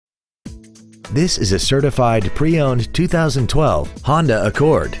This is a certified pre-owned 2012 Honda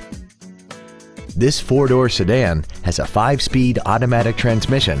Accord. This four-door sedan has a 5-speed automatic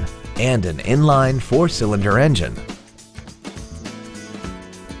transmission and an inline 4-cylinder engine.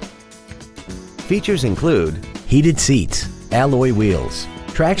 Features include heated seats, alloy wheels,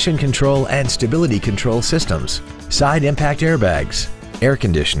 traction control and stability control systems, side impact airbags, air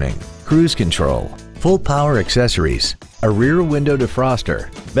conditioning, cruise control, full power accessories, a rear window defroster,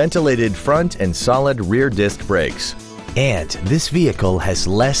 ventilated front and solid rear disc brakes. And this vehicle has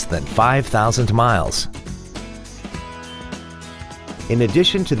less than 5,000 miles. In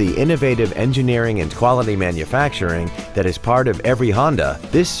addition to the innovative engineering and quality manufacturing that is part of every Honda,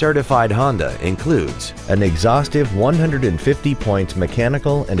 this certified Honda includes an exhaustive 150-point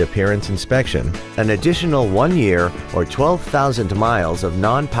mechanical and appearance inspection, an additional 1 year or 12,000 miles of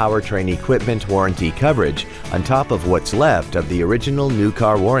non-powertrain equipment warranty coverage on top of what's left of the original new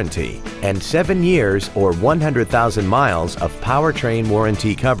car warranty, and 7 years or 100,000 miles of powertrain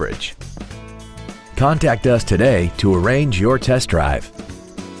warranty coverage. Contact us today to arrange your test drive.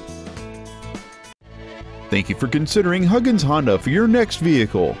 Thank you for considering Huggins Honda for your next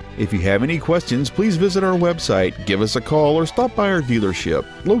vehicle. If you have any questions, please visit our website, give us a call, or stop by our dealership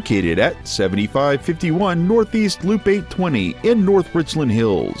located at 7551 Northeast Loop 820 in North Richland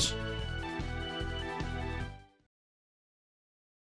Hills.